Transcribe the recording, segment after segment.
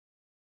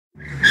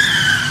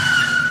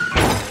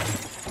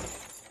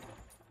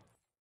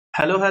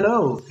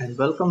Hello, and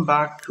welcome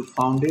back to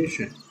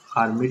Foundation,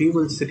 our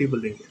medieval city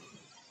building game,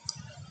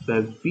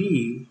 where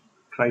we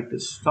try to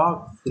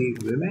stop two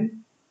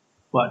women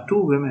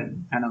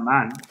and a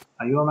man.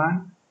 Are you a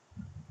man?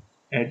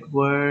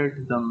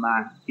 Edward the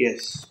man.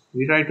 Yes,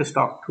 we try to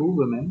stop two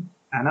women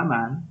and a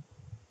man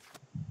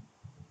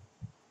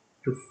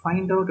to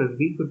find out if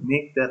we could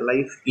make their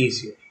life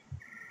easier.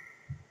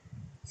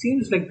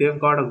 Seems like they've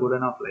got a good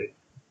enough life.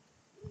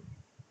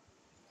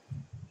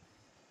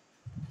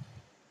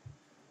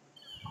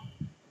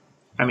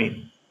 I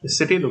mean, the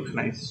city looks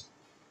nice.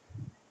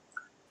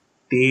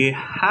 They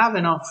have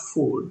enough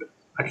food.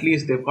 At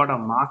least they've got a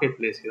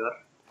marketplace here,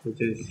 which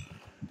is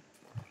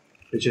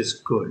which is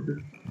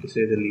good to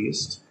say the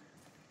least.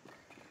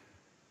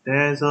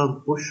 There's a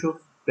bush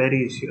of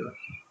berries here.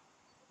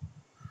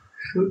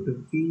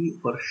 Should we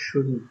or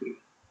shouldn't we?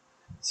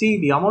 See,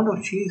 the amount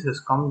of cheese has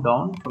come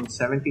down from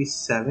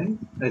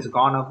 77, it's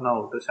gone up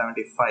now to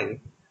 75,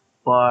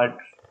 but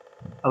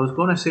I was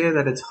going to say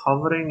that it's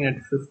hovering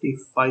at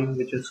 55,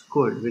 which is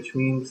good, which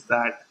means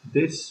that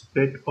this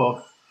bit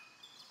of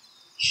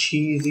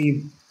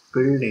cheesy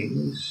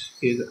buildings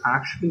is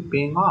actually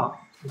paying off.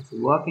 It's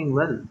working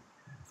well,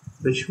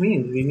 which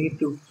means we need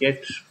to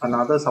get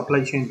another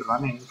supply chain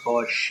running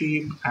for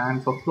sheep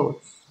and for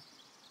clothes.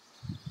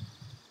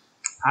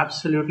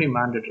 Absolutely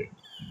mandatory.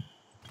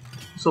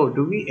 So,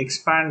 do we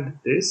expand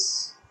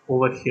this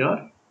over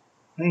here?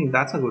 I think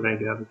that's a good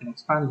idea. We can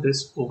expand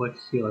this over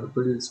here,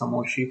 build some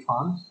more sheep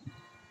farms.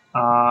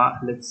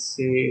 Let's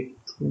say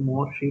two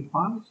more sheep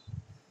farms.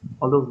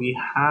 Although we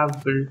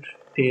have built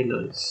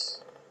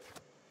tailors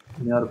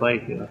nearby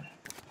here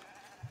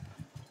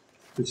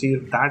to see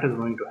if that is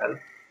going to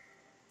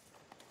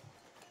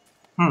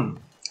help.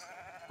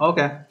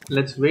 Okay,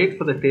 let's wait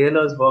for the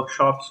tailors'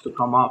 workshops to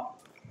come up.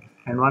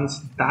 And once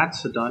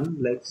that's done,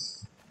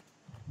 let's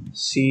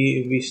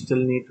see if we still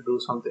need to do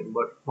something.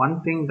 But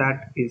one thing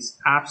that is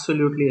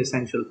absolutely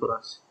essential for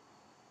us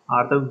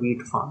are the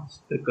wheat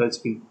farms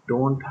because we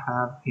don't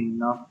have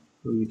enough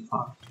wheat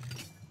farms.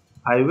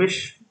 I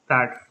wish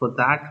that for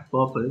that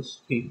purpose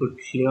we could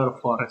clear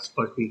forests,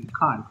 but we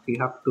can't. We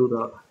have to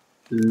do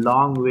the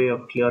long way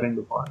of clearing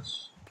the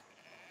forests.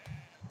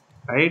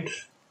 Right?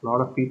 A lot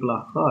of people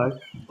are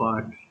hurt,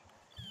 but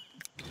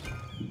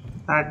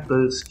that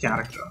builds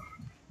character.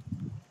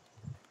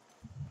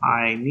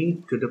 I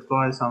need to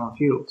deploy some of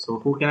you. So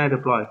who can I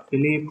deploy?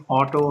 Philippe,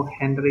 Otto,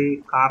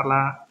 Henry,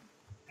 Carla,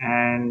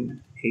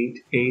 and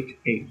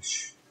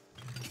 88H.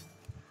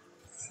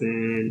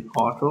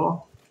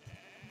 Otto,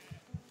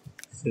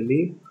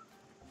 Philippe,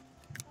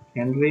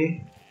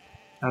 Henry.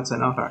 That's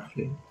enough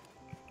actually.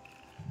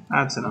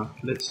 That's enough.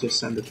 Let's just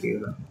send the three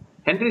of them.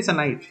 Henry's a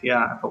knight.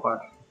 Yeah, I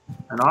forgot.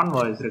 An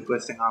envoy is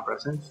requesting our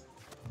presence.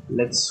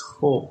 Let's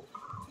hope.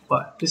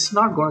 But this is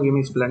not going to give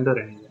me splendor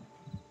anyway.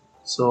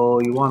 So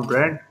you want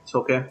bread? It's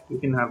okay. You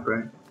can have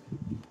bread.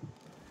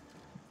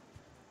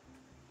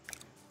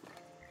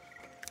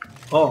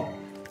 Oh,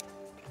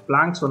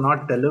 planks were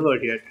not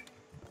delivered yet.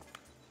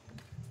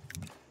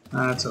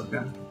 That's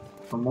okay.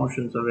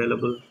 Promotions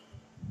available.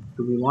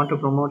 Do we want to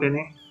promote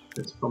any?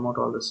 Let's promote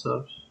all the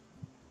serfs.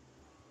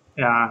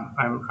 Yeah,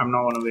 I'm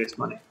not gonna waste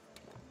money.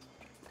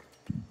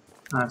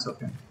 That's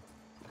okay.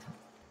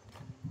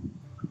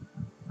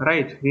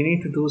 Right, we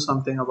need to do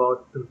something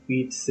about the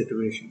wheat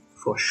situation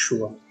for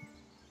sure.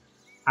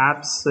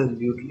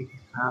 Absolutely,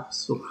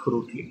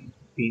 absolutely.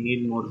 We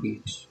need more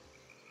wheat,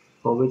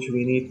 for which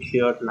we need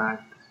cleared land.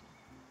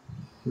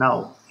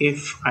 Now,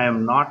 if I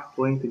am not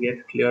going to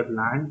get cleared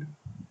land,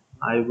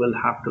 I will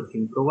have to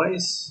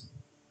improvise.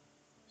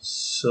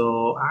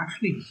 So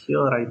actually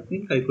here I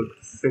think I could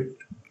fit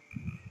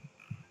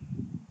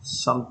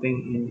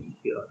something in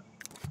here.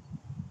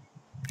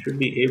 Should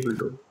be able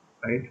to,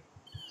 right?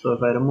 So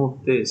if I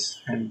remove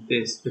this and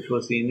this, which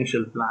was the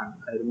initial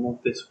plan, I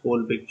remove this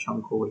whole big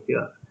chunk over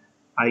here,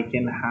 I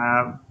can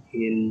have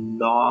a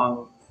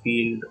long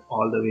field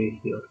all the way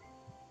here.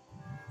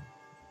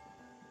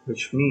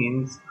 Which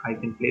means I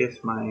can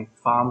place my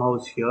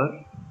farmhouse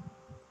here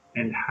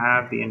and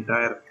have the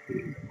entire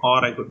field.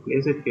 Or I could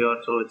place it here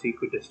so it's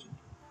equidistant.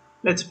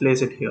 Let's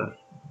place it here.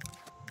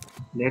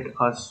 Let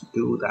us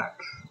do that.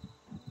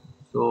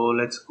 So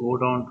let's go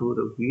down to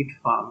the wheat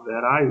farm.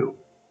 Where are you?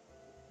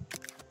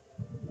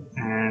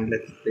 And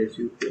let's place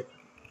you here.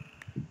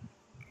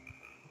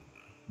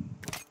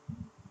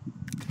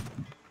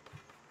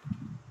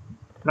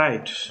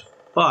 Right,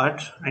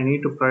 but I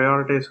need to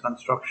prioritize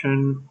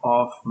construction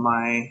of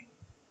my.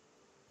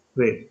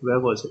 Wait, where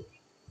was it?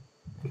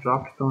 We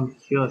dropped it down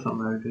here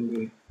somewhere, didn't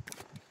we?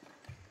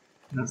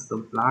 That's the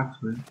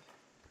blacksmith.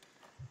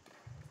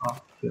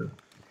 Up here.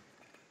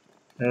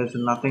 There's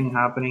nothing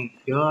happening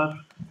here,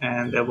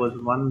 and there was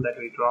one that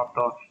we dropped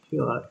off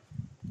here,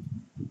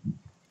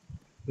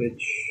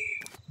 which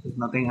there's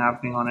nothing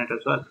happening on it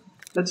as well.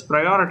 Let's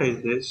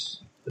prioritize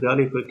this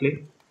really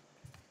quickly.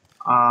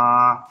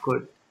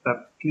 Good.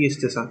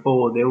 Baptiste is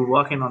oh, they were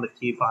working on the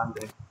keep, aren't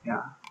they?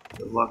 Yeah,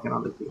 they're working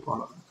on the keep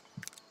all of them.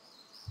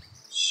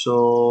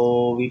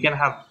 So we can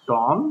have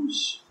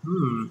toms.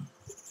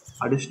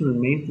 Additional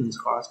maintenance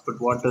cost, but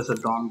what does a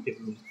DOM give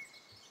me?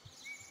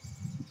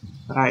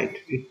 Right,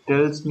 it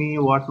tells me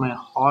what my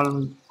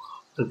hall,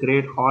 the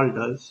Great Hall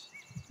does.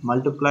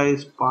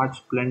 Multiplies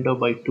parts blender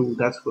by 2,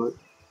 that's good.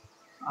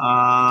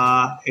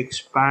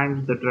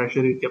 Expand the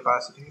treasury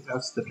capacity,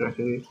 that's the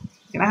treasury.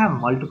 Can I have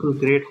multiple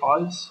Great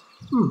Halls?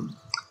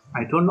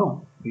 I don't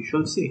know, we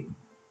shall see.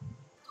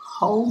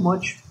 How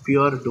much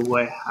beer do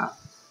I have?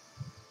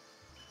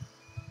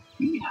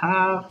 We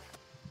have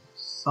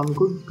some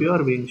good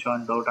beer being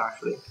churned out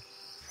actually.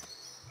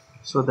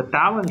 So the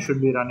tavern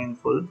should be running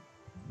full.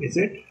 Is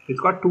it? It's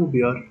got 2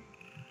 beer.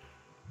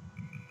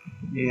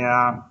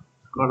 Yeah,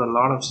 it's got a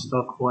lot of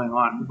stuff going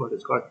on, but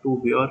it's got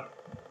 2 beer.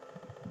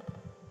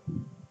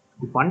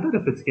 I wonder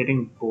if it's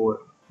getting bored.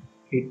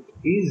 It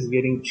is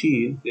getting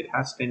cheese. It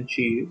has 10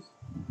 cheese.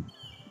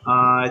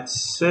 It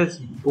says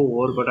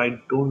boar, but I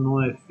don't know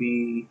if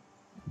we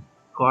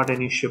got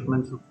any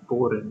shipments of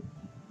boar in.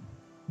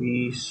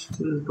 We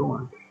still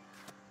don't.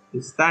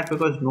 Is that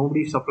because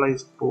nobody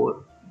supplies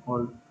boar?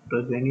 Or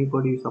does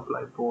anybody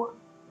supply boar?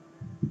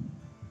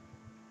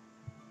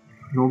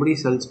 Nobody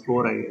sells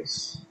boar, I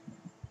guess.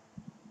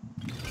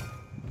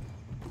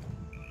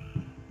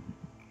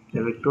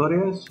 They're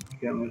victorious?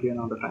 Okay, maybe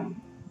another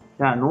time.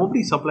 Yeah,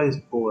 nobody supplies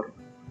boar.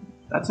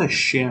 That's a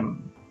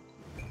shame.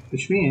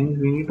 Which means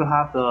we need to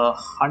have the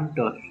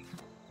hunter.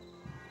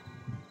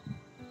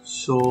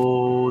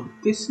 So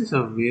this is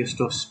a waste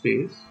of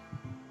space,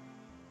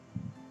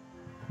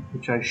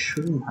 which I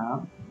shouldn't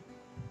have.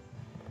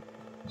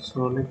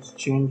 So let's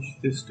change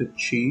this to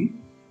chi.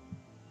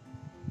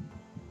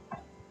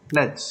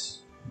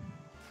 Let's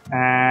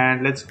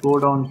go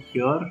down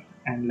here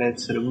and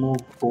let's remove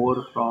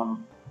boar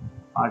from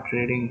our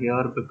trading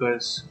here,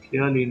 because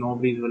clearly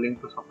nobody is willing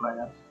to supply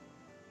us.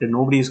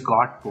 Nobody's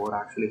got boar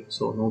actually,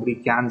 so nobody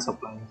can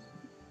supply us.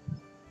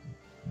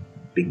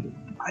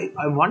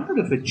 I wonder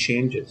if it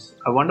changes.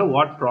 I wonder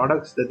what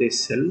products that they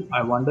sell.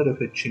 I wonder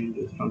if it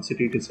changes from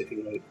city to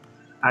city. Like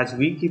as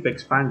we keep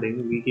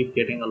expanding, we keep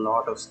getting a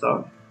lot of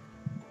stuff.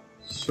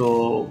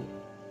 So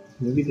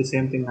maybe the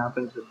same thing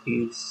happens with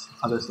these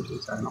other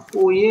cities. I don't know.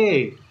 Oh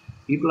yay!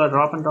 People are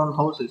dropping down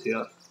houses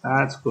here.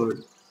 That's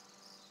good.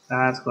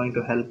 That's going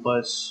to help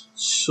us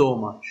so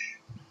much.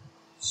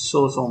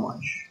 So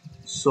much.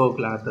 So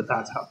glad that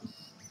that's happened.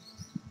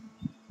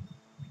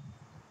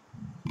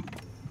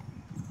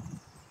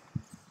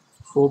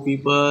 Four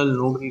people,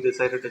 nobody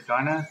decided to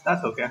join us.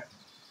 That's okay.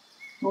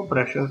 No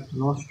pressure,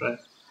 no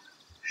stress.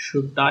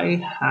 Should I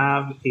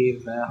have a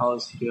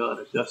warehouse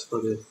here just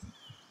for this?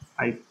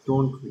 I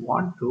don't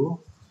want to,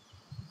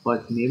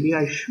 but maybe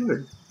I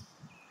should.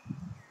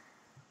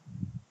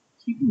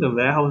 Keeping the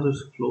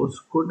warehouses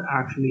closed could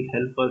actually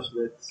help us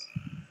with.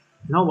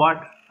 You know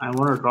what? I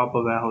want to drop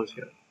a warehouse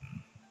here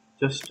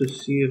just to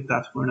see if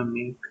that's going to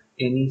make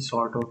any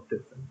sort of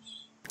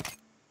difference.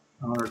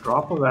 I'm going to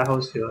drop a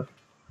warehouse here,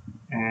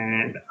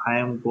 and I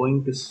am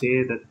going to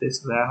say that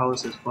this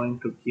warehouse is going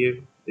to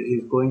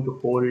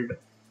hold.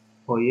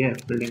 Oh yeah,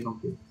 building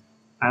complete.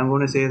 I'm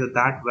going to say that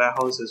that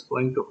warehouse is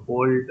going to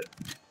hold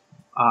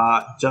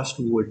just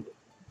wood,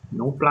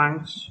 no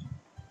planks,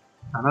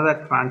 none of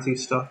that fancy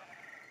stuff,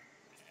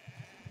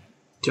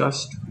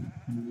 just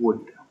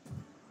wood.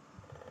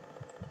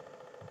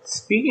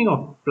 Speaking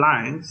of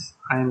planks,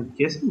 I'm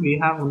guessing we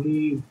have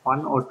only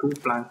 1 or 2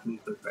 plank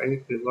makers,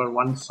 right? We've got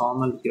 1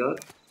 sawmill here.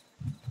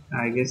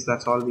 I guess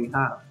that's all we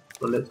have.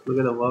 So let's look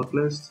at the work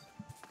list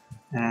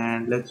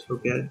and let's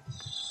look at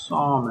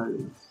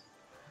sawmills.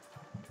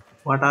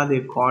 What are they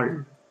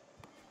called?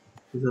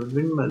 There's a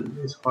windmill,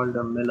 it's called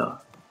a miller.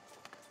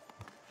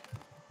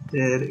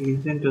 There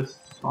isn't a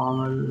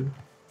sawmill.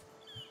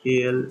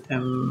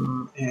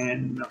 ALMNO.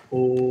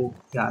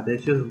 Yeah,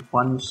 there's just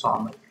 1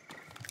 sawmill.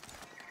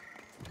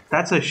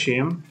 That's a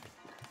shame.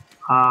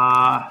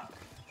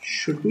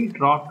 Should we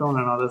drop down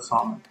another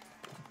sawmill?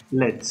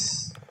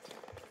 Let's.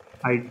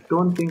 I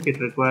don't think it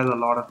requires a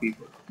lot of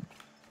people.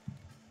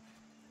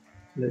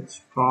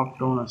 Let's drop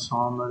down a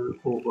sawmill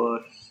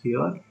over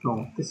here.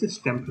 No, this is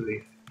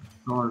temporary.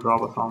 No, I'll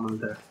drop a sawmill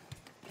there.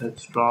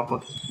 Let's drop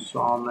a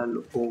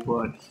sawmill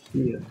over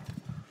here,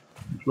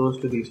 close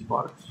to these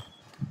forests.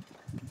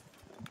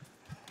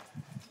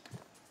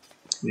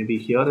 Maybe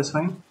here is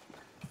fine.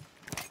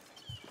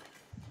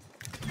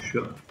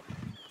 Sure.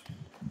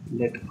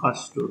 Let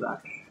us do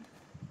that.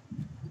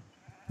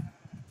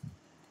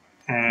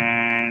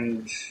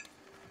 And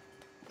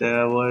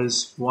there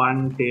was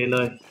 1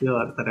 tailor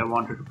here that I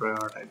wanted to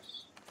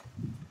prioritize.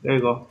 There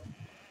you go.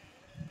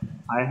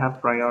 I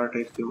have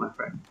prioritized you, my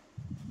friend.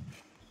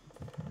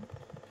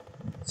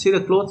 See,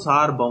 the clothes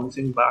are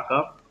bouncing back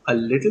up a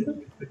little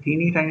bit, a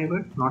teeny tiny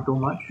bit, not too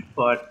much,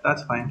 but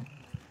that's fine.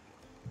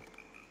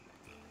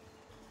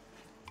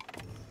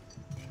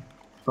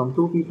 From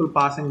 2 people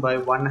passing by,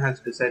 1 has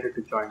decided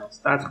to join us.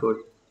 That's good.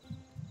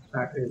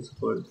 That is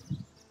good.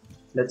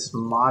 Let's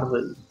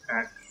marvel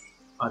at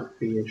our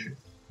creation.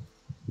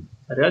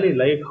 I really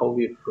like how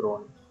we've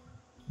grown.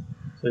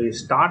 So we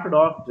started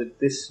off with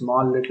this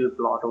small little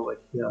plot over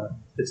here,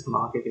 this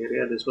market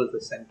area. This was the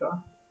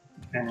center,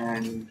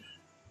 and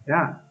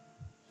yeah,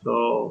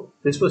 So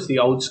this was the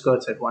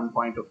outskirts at one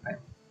point of time.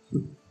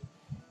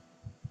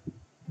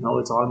 Now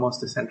it's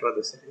almost the center of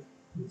the city.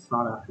 It's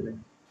not actually,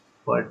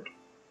 but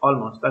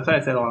almost. That's why I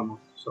said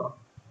almost. So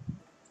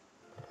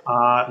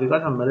we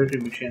got some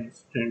military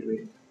missions, didn't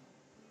we?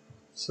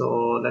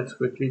 So let's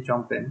quickly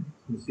jump in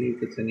and see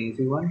if it's an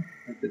easy one.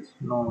 If it's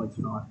no, it's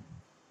not.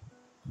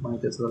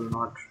 Might as well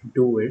not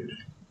do it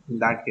in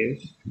that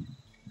case.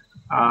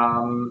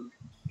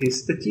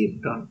 Is the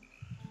keep done?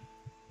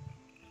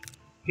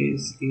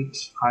 Is it?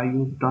 Are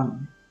you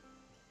done?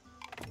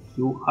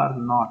 You are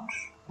not,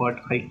 but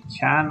I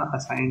can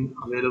assign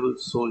available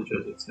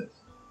soldiers, it says.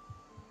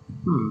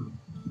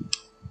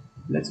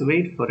 Let's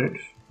wait for it.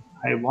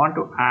 I want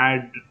to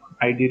add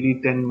ideally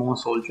 10 more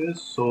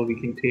soldiers so we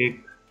can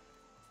take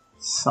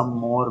some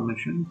more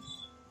missions.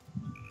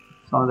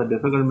 Some of the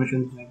difficult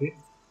missions maybe.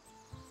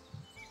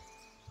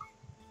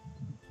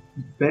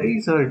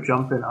 Berries are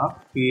jumping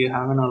up. We are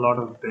having a lot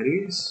of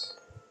berries.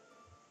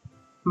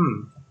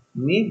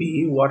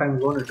 Maybe what I'm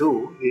going to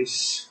do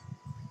is,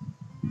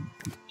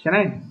 can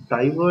I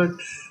divert,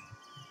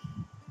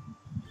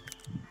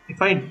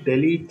 if I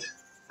delete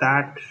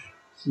that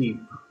heap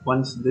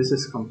once this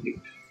is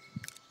complete,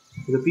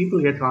 the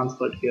people get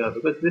transferred here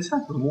because this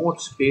has more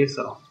space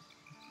around,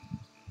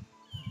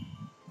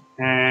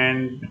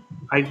 and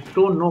I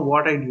don't know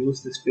what I'd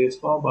use this space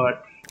for,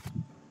 but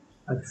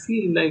I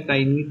feel like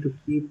I need to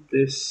keep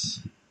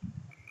this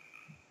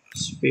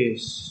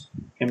space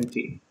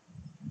empty.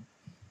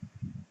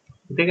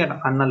 They get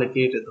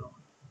unallocated though.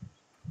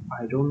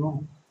 I don't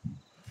know.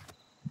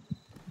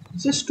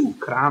 It's just too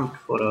cramped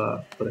for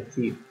a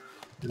keep,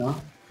 you know.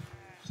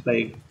 It's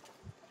like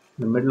in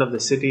the middle of the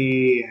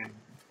city and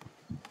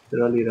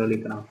really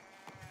cramped.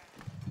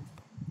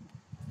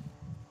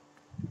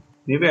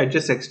 Maybe I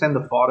just extend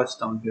the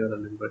forest down here a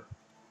little bit.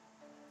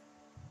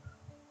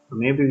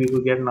 Maybe we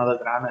could get another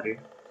granary.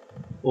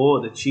 Oh,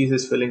 the cheese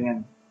is filling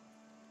in.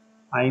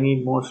 I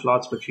need more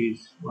slots for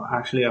cheese. Well,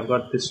 actually, I've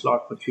got this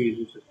slot for cheese,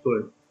 which is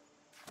good.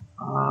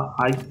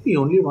 I'm the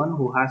only one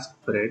who has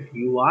bread.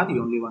 You are the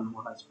only one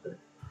who has bread.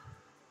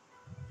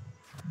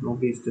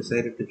 Nobody's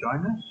decided to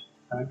join us.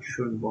 That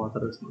shouldn't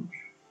bother us much.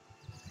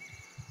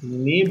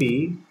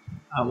 Maybe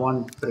I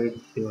want bread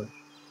here.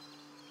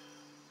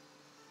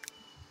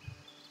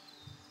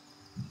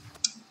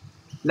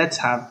 Let's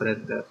have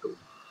bread there too.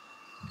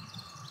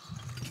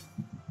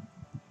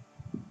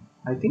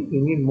 I think we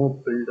need more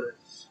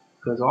builders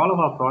because all of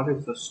our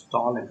projects are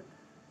stalling.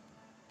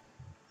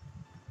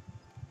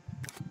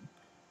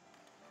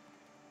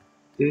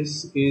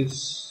 This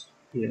is,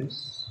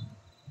 yes.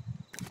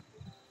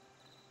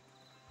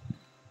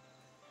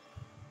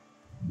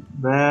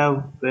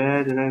 Where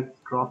did I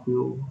drop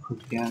you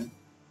again?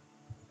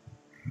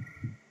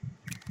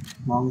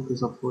 Monk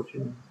is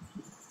approaching.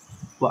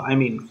 Well, I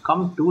mean,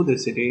 come to the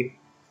city.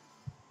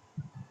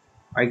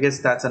 I guess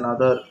that's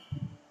another,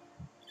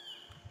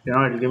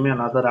 it'll give me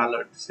another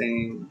alert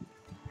saying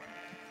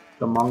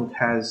the monk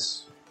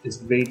is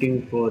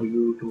waiting for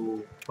you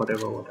to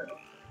whatever.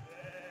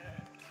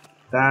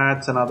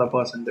 That's another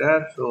person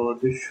there, so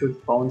this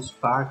should bounce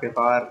back if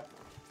our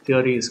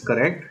theory is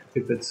correct.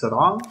 If it's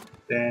wrong,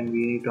 then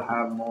we need to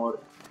have more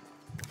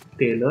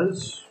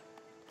tailors.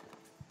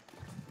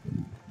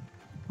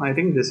 I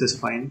think this is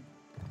fine.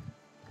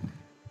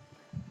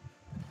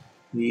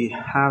 We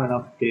have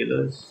enough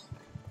tailors.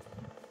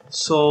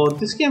 So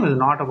this game is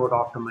not about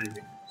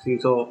optimizing. See,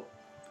 so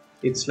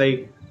it's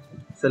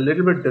a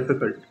little bit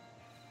difficult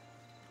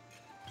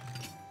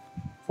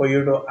for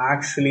you to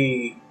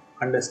actually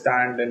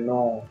understand and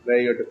know where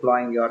you're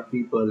deploying your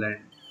people and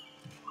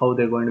how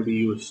they're going to be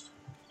used.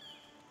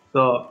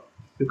 So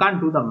you can't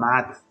do the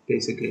math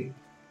basically.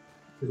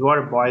 Is what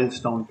it boils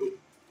down to.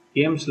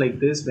 Games like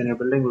this, when you're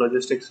building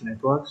logistics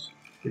networks,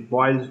 it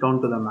boils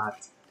down to the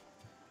math.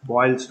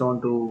 Boils down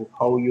to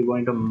how you're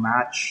going to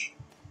match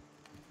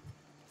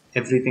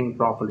everything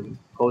properly.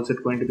 How is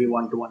it going to be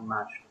one-to-one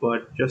match?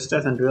 But just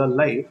as in real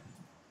life,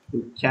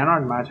 you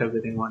cannot match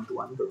everything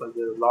one-to-one because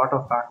there are a lot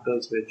of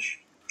factors which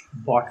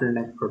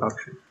bottleneck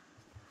production.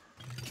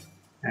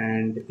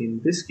 And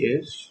in this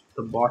case,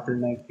 the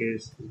bottleneck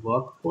is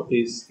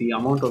is the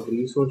amount of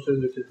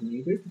resources which is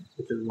needed,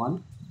 which is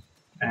one,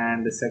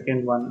 and the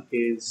second one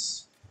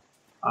is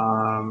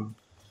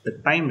the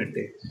time it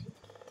takes.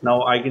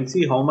 Now I can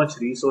see how much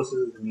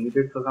resources is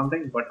needed for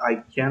something, but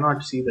I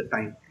cannot see the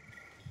time.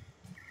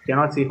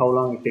 Cannot see how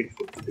long it takes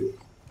to do.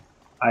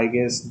 I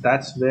guess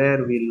that's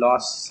where we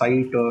lost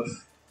sight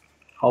of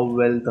how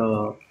well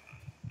the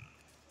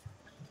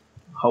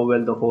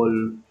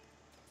whole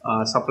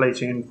supply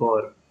chain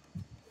for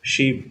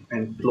sheep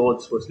and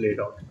clothes was laid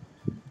out.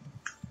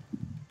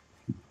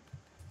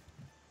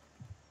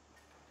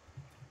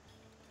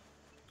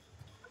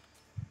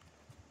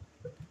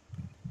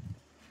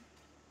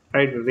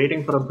 Right, we're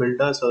waiting for a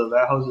builder, so the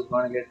warehouse is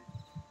going to get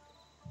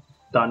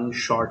done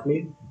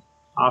shortly.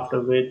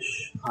 After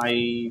which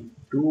I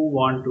do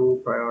want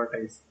to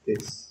prioritize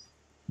this.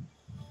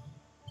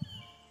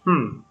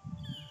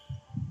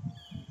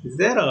 Is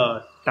there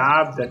a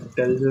tab that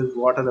tells us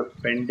what are the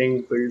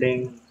pending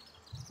building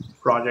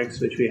projects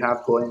which we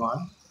have going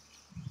on.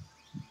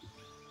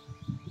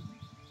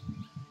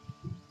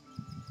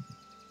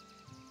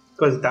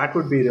 Because that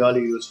would be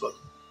really useful.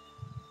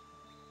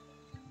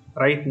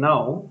 Right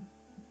now,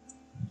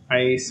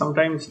 I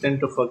sometimes tend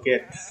to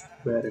forget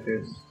where it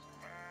is.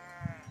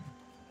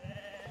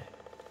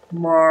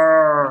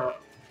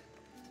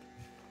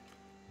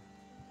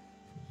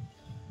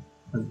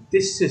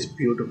 This is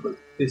beautiful.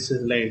 This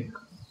is like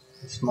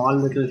a small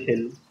little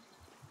hill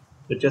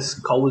with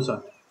just cows on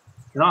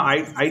it.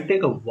 I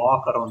take a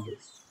walk around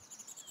this.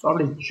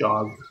 Probably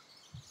jog.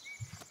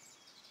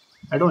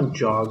 I don't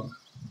jog.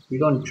 We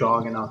don't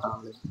jog in our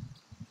family.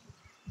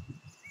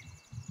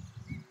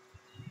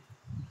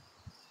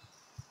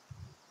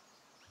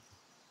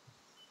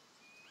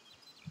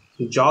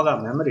 We jog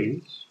our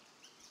memories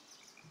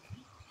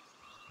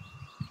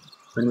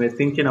when we're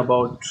thinking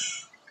about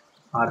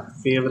our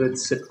favorite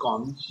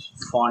sitcoms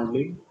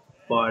fondly,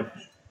 but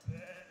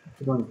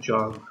we don't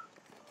jog.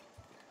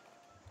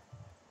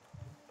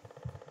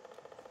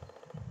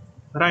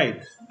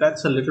 Right,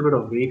 that's a little bit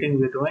of waiting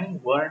we're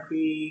doing. Weren't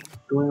we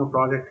doing a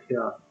project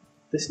here?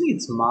 This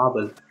needs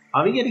marble.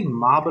 Are we getting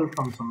marble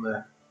from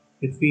somewhere?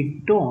 If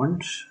we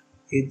don't,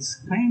 it's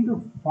kind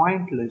of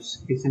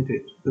pointless, isn't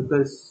it?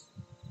 Because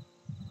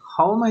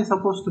how am I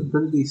supposed to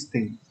build these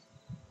things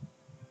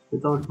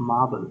without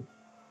marble?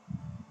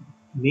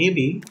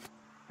 Maybe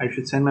I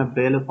should send my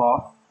bailiff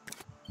off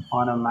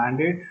on a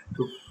mandate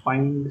to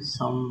find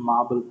some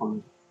marble for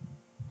me.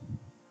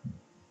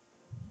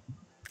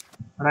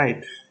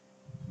 Right.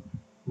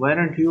 Why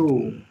don't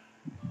you,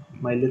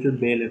 my little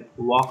bailiff,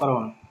 walk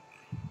around,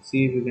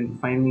 see if you can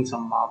find me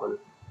some marble?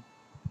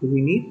 Do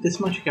we need this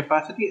much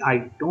capacity?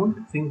 I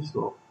don't think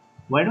so.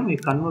 Why don't we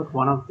convert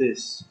one of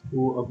this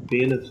to a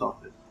bailiff's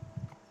office?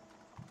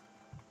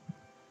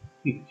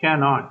 We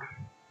cannot.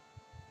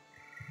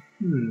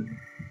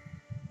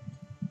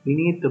 We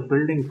need the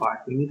building part.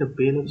 We need a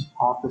bailiff's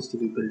office to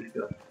be built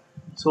here.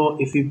 So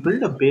if we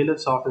build a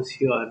bailiff's office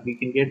here, we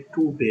can get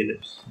 2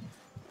 bailiffs.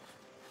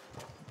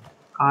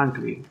 Can't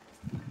we?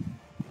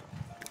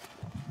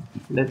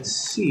 Let's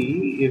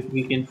see if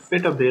we can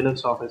fit a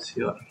bailiff's office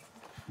here.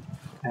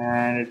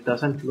 And it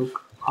doesn't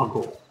look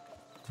uggo.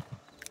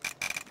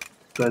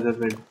 Because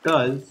if it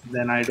does,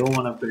 then I don't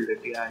want to build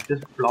it. Yeah, it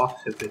just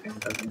blocks everything,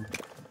 doesn't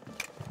it?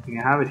 We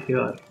can have it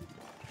here.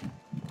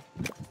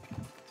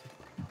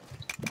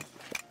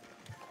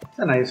 It's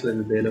a nice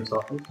little bailiff's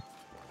office.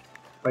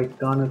 If I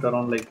turn it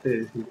around like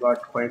this, you've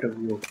got quite a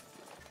view.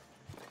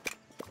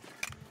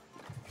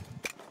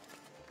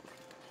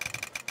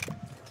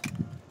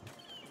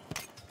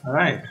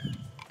 Alright.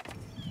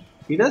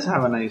 He does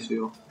have a nice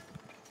view.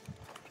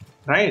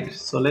 Right,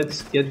 so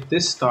let's get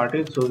this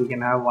started so we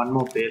can have one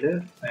more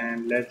bailiff,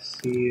 and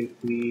let's see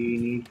if we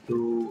need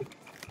to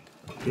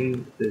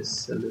paint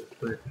this a little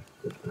bit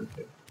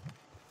differently.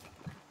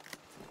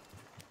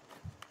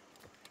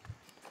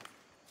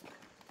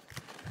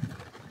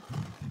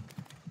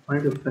 I'm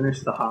going to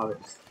finish the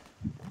harvest.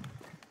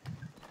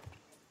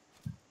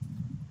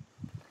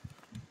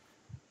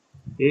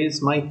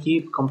 Is my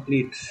keep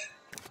complete?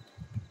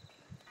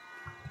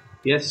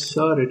 Yes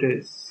sir, it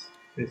is,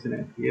 isn't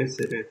it? Yes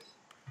it is.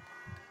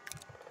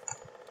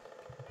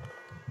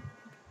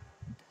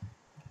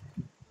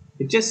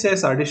 It just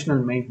says additional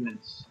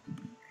maintenance.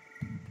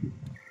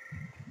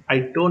 I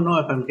don't know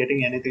if I'm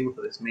getting anything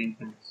for this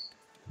maintenance.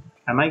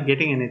 Am I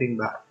getting anything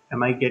back?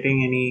 Am I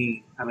getting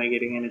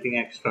anything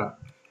extra?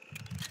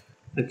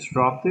 Let's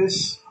drop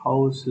this.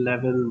 House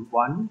level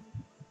 1.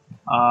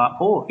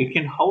 Oh, it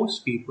can house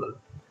people.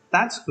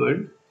 That's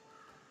good.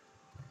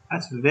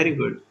 That's very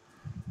good.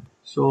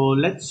 So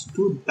let's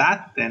do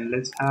that then.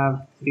 Let's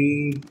have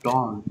 3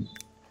 dawns.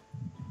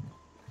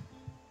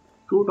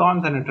 2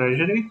 dawns and a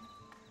treasury?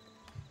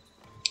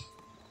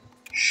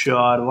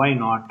 Sure, why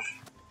not?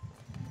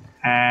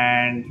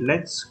 And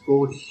let's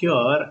go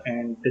here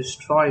and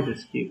destroy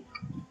this keep.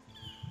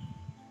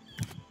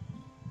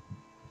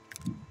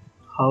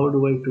 How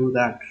do I do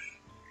that?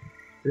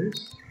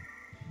 This?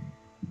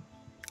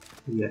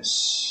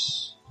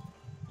 Yes.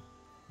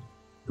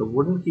 The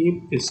wooden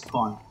keep is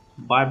gone.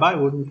 Bye bye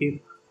wooden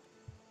keep.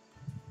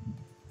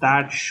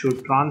 That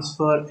should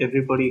transfer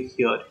everybody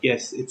here.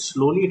 Yes, it's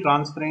slowly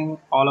transferring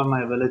all of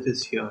my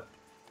villages here.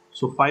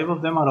 So 5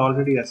 of them are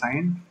already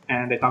assigned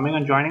and they're coming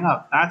and joining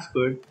up. That's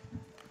good.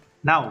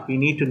 Now we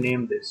need to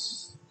name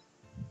this.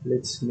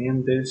 Let's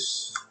name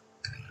this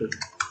the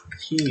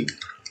Keep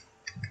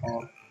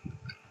of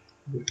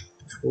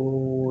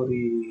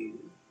Victory.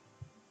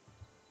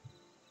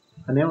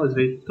 Her name was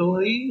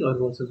Victory or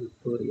was it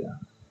Victoria?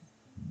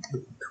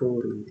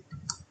 Victory.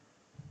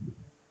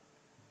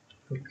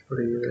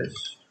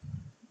 Bravest.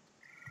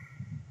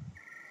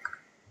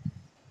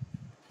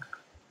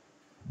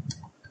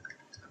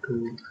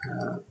 To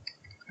have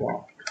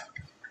walked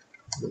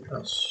with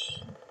us.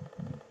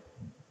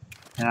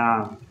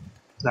 Yeah,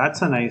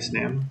 that's a nice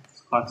name.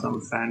 It's got some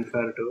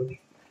fanfare to it.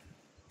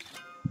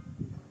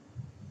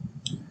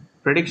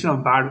 Prediction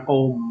of bad.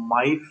 Oh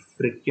my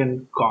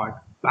freaking god.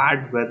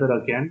 Bad weather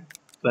again.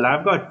 Well,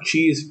 I've got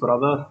cheese,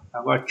 brother.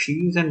 I've got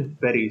cheese and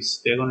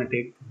berries. They're going to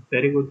take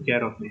very good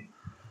care of me.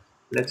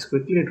 Let's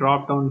quickly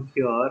drop down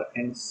here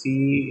and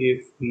see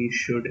if we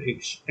should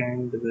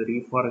extend the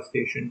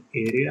reforestation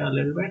area a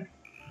little bit.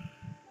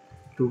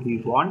 Do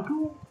we want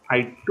to?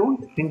 I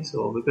don't think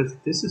so, because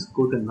this is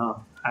good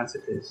enough as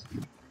it is.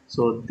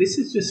 So this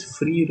is just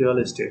free real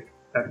estate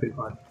that we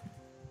got.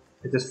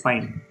 It is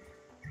fine.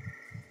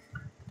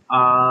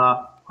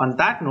 On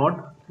that note,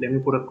 let me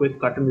put a quick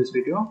cut in this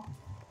video.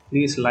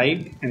 Please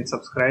like and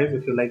subscribe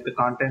if you like the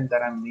content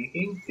that I'm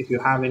making. If you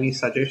have any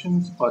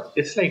suggestions or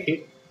dislike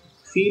it,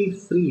 feel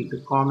free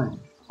to comment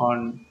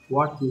on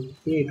what you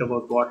hate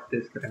about what it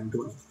is that I'm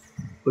doing.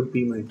 Could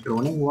be my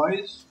droning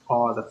voice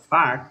or the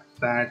fact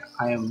that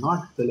I am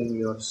not filling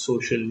your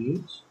social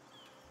needs,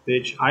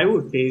 which I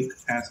would take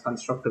as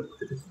constructive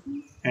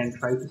criticism and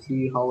try to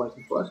see how I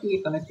can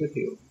personally connect with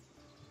you.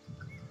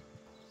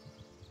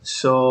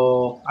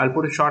 So I'll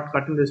put a short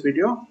cut in this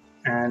video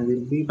and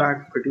we'll be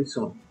back pretty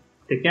soon.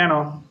 Take care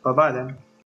now. Bye bye then.